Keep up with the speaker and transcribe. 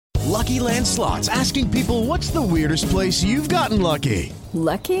Lucky Land Slots, asking people, what's the weirdest place you've gotten lucky?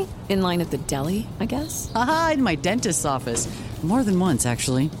 Lucky? In line at the deli, I guess? Aha, in my dentist's office. More than once,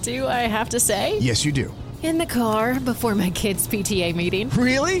 actually. Do I have to say? Yes, you do. In the car before my kids' PTA meeting.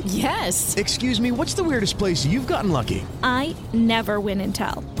 Really? Yes. Excuse me, what's the weirdest place you've gotten lucky? I never win and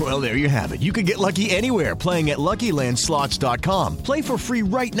tell. Well, there you have it. You can get lucky anywhere, playing at LuckyLandSlots.com. Play for free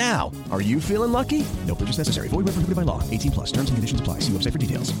right now. Are you feeling lucky? No purchase necessary. Void where prohibited by law. 18 plus. Terms and conditions apply. See website for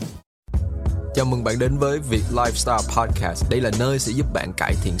details. Chào mừng bạn đến với Việt Lifestyle Podcast. Đây là nơi sẽ giúp bạn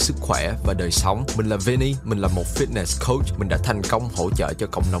cải thiện sức khỏe và đời sống. Mình là Vinny, mình là một fitness coach. Mình đã thành công hỗ trợ cho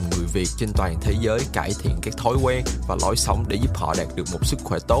cộng đồng người Việt trên toàn thế giới cải thiện các thói quen và lối sống để giúp họ đạt được một sức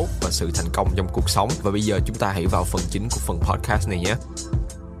khỏe tốt và sự thành công trong cuộc sống. Và bây giờ chúng ta hãy vào phần chính của phần podcast này nhé.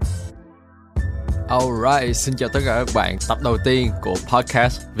 Alright, xin chào tất cả các bạn. Tập đầu tiên của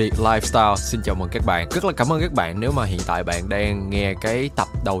podcast Việt Lifestyle. Xin chào mừng các bạn. Rất là cảm ơn các bạn nếu mà hiện tại bạn đang nghe cái tập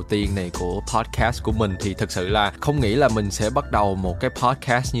đầu tiên này của podcast của mình. Thì thực sự là không nghĩ là mình sẽ bắt đầu một cái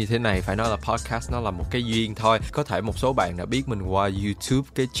podcast như thế này. Phải nói là podcast nó là một cái duyên thôi. Có thể một số bạn đã biết mình qua YouTube,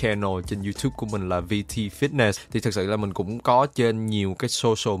 cái channel trên YouTube của mình là VT Fitness. Thì thực sự là mình cũng có trên nhiều cái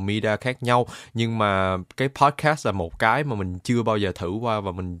social media khác nhau. Nhưng mà cái podcast là một cái mà mình chưa bao giờ thử qua.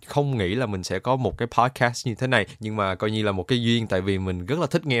 Và mình không nghĩ là mình sẽ có một cái podcast như thế này, nhưng mà coi như là một cái duyên, tại vì mình rất là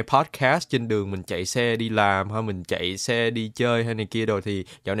thích nghe podcast trên đường mình chạy xe đi làm hay mình chạy xe đi chơi hay này kia rồi. Thì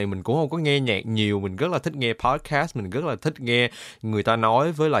dạo này mình cũng không có nghe nhạc nhiều, mình rất là thích nghe podcast, mình rất là thích nghe người ta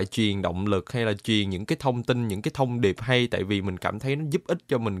nói với lại truyền động lực hay là truyền những cái thông tin, những cái thông điệp hay, tại vì mình cảm thấy nó giúp ích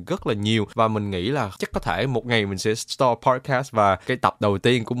cho mình rất là nhiều. Và mình nghĩ là chắc có thể một ngày mình sẽ start podcast, và cái tập đầu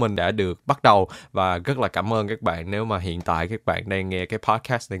tiên của mình đã được bắt đầu. Và rất là cảm ơn các bạn nếu mà hiện tại các bạn đang nghe cái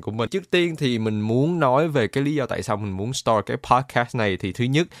podcast này của mình. Trước tiên thì mình muốn nói về cái lý do tại sao mình muốn start cái podcast này. Thì thứ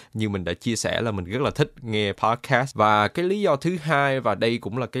nhất, như mình đã chia sẻ là mình rất là thích nghe podcast. Và cái lý do thứ hai, và đây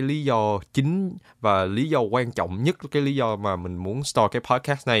cũng là cái lý do chính và lý do quan trọng nhất, cái lý do mà mình muốn start cái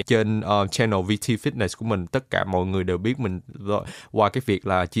podcast này trên channel VT Fitness của mình. Tất cả mọi người đều biết mình qua cái việc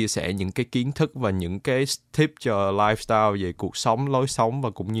là chia sẻ những cái kiến thức và những cái tip cho lifestyle về cuộc sống, lối sống và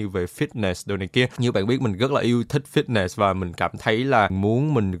cũng như về fitness đồ này kia. Như bạn biết mình rất là yêu thích fitness và mình cảm thấy là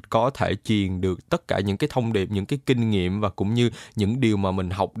muốn mình có thể truyền được tất cả những cái thông điệp, những cái kinh nghiệm và cũng như những điều mà mình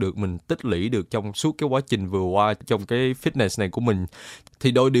học được, mình tích lũy được trong suốt cái quá trình vừa qua trong cái fitness này của mình.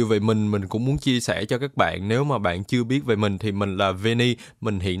 Thì đôi điều về mình cũng muốn chia sẻ cho các bạn. Nếu mà bạn chưa biết về mình thì mình là Vinny,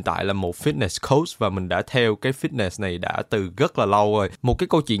 mình hiện tại là một fitness coach và mình đã theo cái fitness này đã từ rất là lâu rồi. Một cái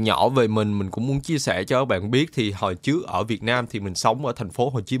câu chuyện nhỏ về mình cũng muốn chia sẻ cho các bạn biết. Thì hồi trước ở Việt Nam thì mình sống ở thành phố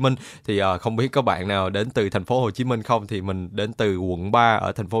Hồ Chí Minh. Thì không biết các bạn nào đến từ thành phố Hồ Chí Minh không? Thì mình đến từ quận 3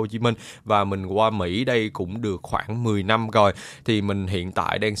 ở thành phố Hồ Chí Minh và mình qua Mỹ đây cũng được khoảng 10 năm rồi. Thì mình hiện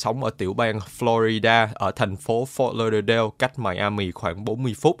tại đang sống ở tiểu bang Florida, ở thành phố Fort Lauderdale, cách Miami khoảng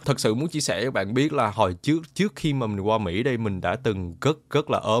 40 phút. Thật sự muốn chia sẻ với các bạn biết là hồi trước khi mà mình qua Mỹ đây, mình đã từng rất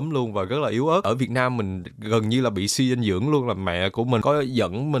là ốm luôn và rất là yếu ớt. Ở Việt Nam mình gần như là bị suy dinh dưỡng luôn, là mẹ của mình có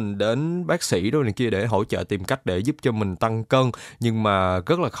dẫn mình đến bác sĩ đôi này kia để hỗ trợ tìm cách để giúp cho mình tăng cân. Nhưng mà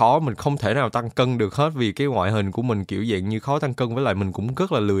rất là khó, mình không thể nào tăng cân được hết vì cái ngoại hình của mình kiểu dạng như khó tăng cân, với lại mình cũng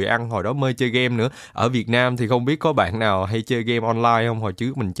rất là lười ăn, hồi đó mê chơi game nữa. Ở Việt Nam thì không biết có bạn nào hay chơi game online không? Hồi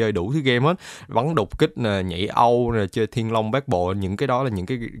trước mình chơi đủ thứ game hết, bắn đột kích nè, nhảy Âu nè, chơi Thiên Long Bát Bộ, những cái đó là những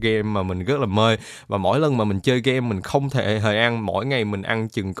cái game mà mình rất là mê. Và mỗi lần mà mình chơi game mình không thể hề ăn, mỗi ngày mình ăn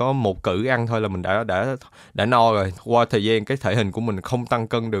chừng có một cữ ăn thôi là mình đã no rồi. Qua thời gian cái thể hình của mình không tăng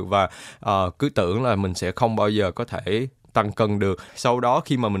cân được và cứ tưởng là mình sẽ không bao giờ có thể tăng cân được. Sau đó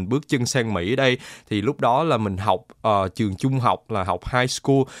khi mà mình bước chân sang Mỹ đây thì lúc đó là mình học trường trung học, là học high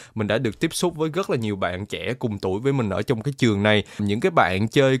school. Mình đã được tiếp xúc với rất là nhiều bạn trẻ cùng tuổi với mình ở trong cái trường này. Những cái bạn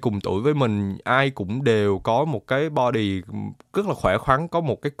chơi cùng tuổi với mình ai cũng đều có một cái body rất là khỏe khoắn, có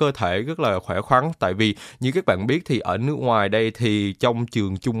một cái cơ thể rất là khỏe khoắn. Tại vì như các bạn biết thì ở nước ngoài đây thì trong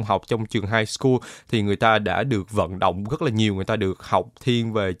trường trung học, trong trường high school thì người ta đã được vận động rất là nhiều, người ta được học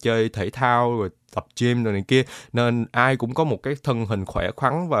thiên về chơi thể thao rồi tập gym rồi này kia, nên ai cũng có một cái thân hình khỏe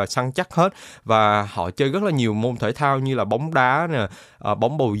khoắn và săn chắc hết. Và họ chơi rất là nhiều môn thể thao như là bóng đá nè,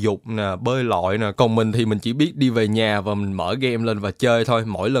 bóng bầu dục nè, bơi lội nè. Còn mình thì mình chỉ biết đi về nhà và mình mở game lên và chơi thôi.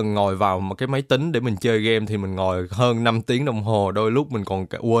 Mỗi lần ngồi vào một cái máy tính để mình chơi game thì mình ngồi hơn 5 tiếng đồng hồ. Đôi lúc mình còn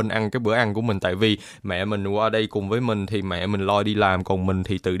quên ăn cái bữa ăn của mình, tại vì mẹ mình qua đây cùng với mình thì mẹ mình lo đi làm, còn mình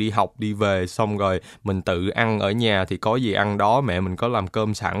thì tự đi học đi về, xong rồi mình tự ăn ở nhà thì có gì ăn đó. Mẹ mình có làm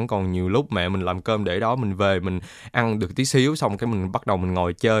cơm sẵn, còn nhiều lúc mẹ mình làm làm cơm để đó, mình về mình ăn được tí xíu xong cái mình bắt đầu mình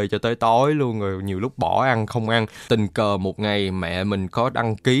ngồi chơi cho tới tối luôn, rồi nhiều lúc bỏ ăn không ăn. Tình cờ một ngày mẹ mình có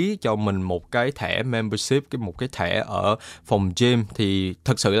đăng ký cho mình một cái thẻ membership, một cái thẻ ở phòng gym. Thì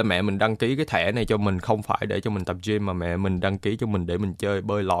thật sự là mẹ mình đăng ký cái thẻ này cho mình không phải để cho mình tập gym, mà mẹ mình đăng ký cho mình để mình chơi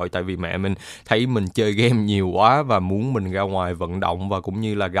bơi lội. Tại vì mẹ mình thấy mình chơi game nhiều quá và muốn mình ra ngoài vận động và cũng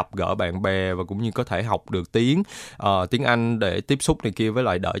như là gặp gỡ bạn bè và cũng như có thể học được tiếng Anh để tiếp xúc này kia, với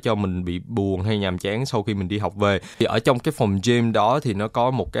lại đỡ cho mình bị buồn hay nhàm chán sau khi mình đi học về. Thì ở trong cái phòng gym đó thì nó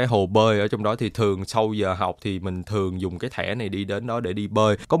có một cái hồ bơi ở trong đó, thì thường sau giờ học thì mình thường dùng cái thẻ này đi đến đó để đi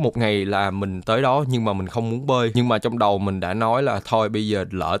bơi. Có một ngày là mình tới đó nhưng mà mình không muốn bơi, nhưng mà trong đầu mình đã nói là thôi bây giờ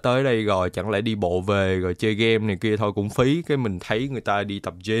lỡ tới đây rồi, chẳng lẽ đi bộ về rồi chơi game này kia thôi cũng phí. Cái mình thấy người ta đi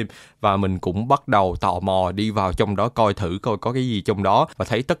tập gym và mình cũng bắt đầu tò mò đi vào trong đó coi thử coi có cái gì trong đó, và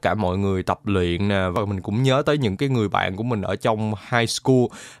thấy tất cả mọi người tập luyện nè, và mình cũng nhớ tới những cái người bạn của mình ở trong high school,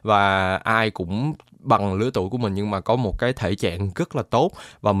 và ai cũng bằng lứa tuổi của mình nhưng mà có một cái thể trạng rất là tốt,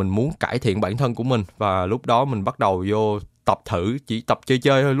 và mình muốn cải thiện bản thân của mình. Và lúc đó mình bắt đầu vô tập thử, chỉ tập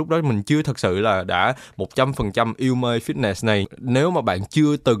chơi thôi. Lúc đó mình chưa thật sự là đã 100% yêu mê fitness này. Nếu mà bạn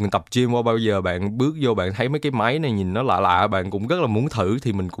chưa từng tập gym qua bao giờ, bạn bước vô bạn thấy mấy cái máy này nhìn nó lạ lạ, bạn cũng rất là muốn thử,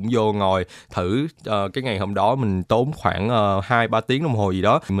 thì mình cũng vô ngồi thử. Cái ngày hôm đó mình tốn khoảng 2-3 tiếng đồng hồ gì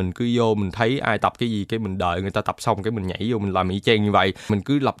đó. Mình cứ vô mình thấy ai tập cái gì, cái mình đợi người ta tập xong cái mình nhảy vô mình làm y chang như vậy. Mình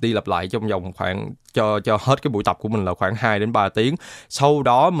cứ lặp đi lặp lại trong vòng khoảng cho hết cái buổi tập của mình là khoảng 2-3 tiếng. Sau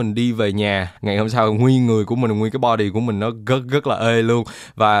đó mình đi về nhà, ngày hôm sau nguyên người của mình, nguyên cái body của mình nó rất là ê luôn.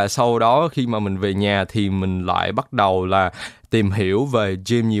 Và sau đó khi mà mình về nhà thì mình lại bắt đầu là tìm hiểu về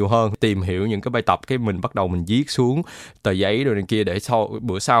gym nhiều hơn, tìm hiểu những cái bài tập, cái mình bắt đầu mình viết xuống tờ giấy rồi này kia để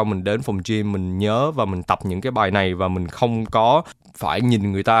bữa sau mình đến phòng gym mình nhớ và mình tập những cái bài này, và mình không có phải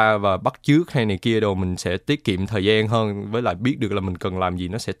nhìn người ta và bắt chước hay này kia đâu, mình sẽ tiết kiệm thời gian hơn, với lại biết được là mình cần làm gì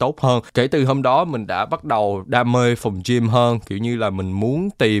nó sẽ tốt hơn. Kể từ hôm đó mình đã bắt đầu đam mê phòng gym hơn, kiểu như là mình muốn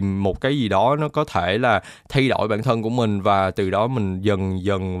tìm một cái gì đó nó có thể là thay đổi bản thân của mình, và từ đó mình dần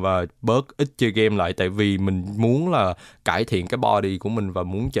dần và bớt ít chơi game lại, tại vì mình muốn là cải thiện cái body của mình và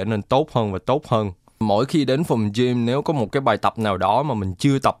muốn trở nên tốt hơn và tốt hơn. Mỗi khi đến phòng gym, nếu có một cái bài tập nào đó mà mình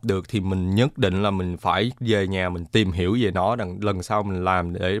chưa tập được thì mình nhất định là mình phải về nhà mình tìm hiểu về nó, lần sau mình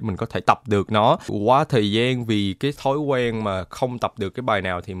làm để mình có thể tập được nó. Quá thời gian vì cái thói quen mà không tập được cái bài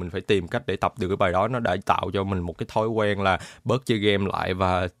nào thì mình phải tìm cách để tập được cái bài đó. Nó đã tạo cho mình một cái thói quen là bớt chơi game lại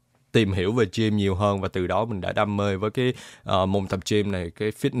và tìm hiểu về gym nhiều hơn, và từ đó mình đã đam mê với cái môn tập gym này,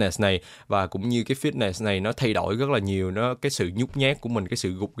 cái fitness này. Và cũng như cái fitness này nó thay đổi rất là nhiều, cái sự nhút nhát của mình, cái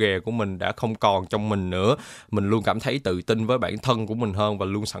sự gục ghè của mình đã không còn trong mình nữa. Mình luôn cảm thấy tự tin với bản thân của mình hơn và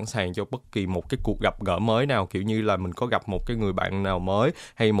luôn sẵn sàng cho bất kỳ một cái cuộc gặp gỡ mới nào, kiểu như là mình có gặp một cái người bạn nào mới,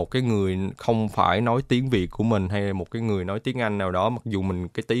 hay một cái người không phải nói tiếng Việt của mình, hay một cái người nói tiếng Anh nào đó, mặc dù mình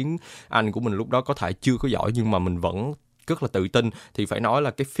cái tiếng Anh của mình lúc đó có thể chưa có giỏi nhưng mà mình vẫn rất là tự tin. Thì phải nói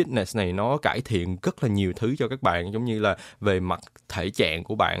là cái fitness này nó cải thiện rất là nhiều thứ cho các bạn, giống như là về mặt thể trạng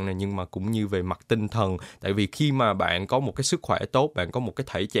của bạn này, nhưng mà cũng như về mặt tinh thần. Tại vì khi mà bạn có một cái sức khỏe tốt, bạn có một cái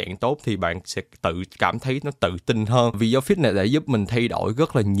thể trạng tốt thì bạn sẽ tự cảm thấy nó tự tin hơn. Vì do fitness đã giúp mình thay đổi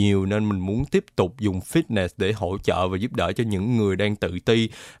rất là nhiều nên mình muốn tiếp tục dùng fitness để hỗ trợ và giúp đỡ cho những người đang tự ti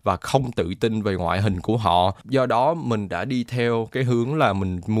và không tự tin về ngoại hình của họ. Do đó mình đã đi theo cái hướng là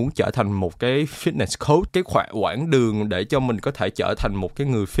mình muốn trở thành một cái fitness coach. Cái quãng đường để cho mình có thể trở thành một cái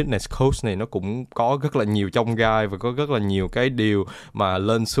người fitness coach này nó cũng có rất là nhiều chông gai và có rất là nhiều cái điều mà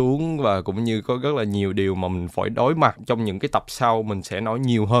lên xuống, và cũng như có rất là nhiều điều mà mình phải đối mặt. Trong những cái tập sau mình sẽ nói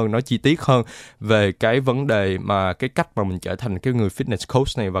nhiều hơn, nói chi tiết hơn về cái vấn đề mà cái cách mà mình trở thành cái người fitness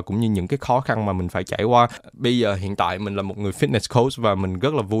coach này, và cũng như những cái khó khăn mà mình phải trải qua. Bây giờ hiện tại mình là một người fitness coach và mình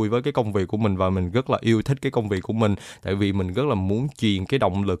rất là vui với cái công việc của mình, và mình rất là yêu thích cái công việc của mình, tại vì mình rất là muốn truyền cái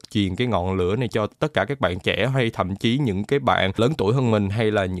động lực, truyền cái ngọn lửa này cho tất cả các bạn trẻ, hay thậm chí những cái bạn lớn tuổi hơn mình,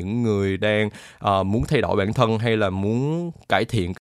 hay là những người đang muốn thay đổi bản thân, hay là muốn cải thiện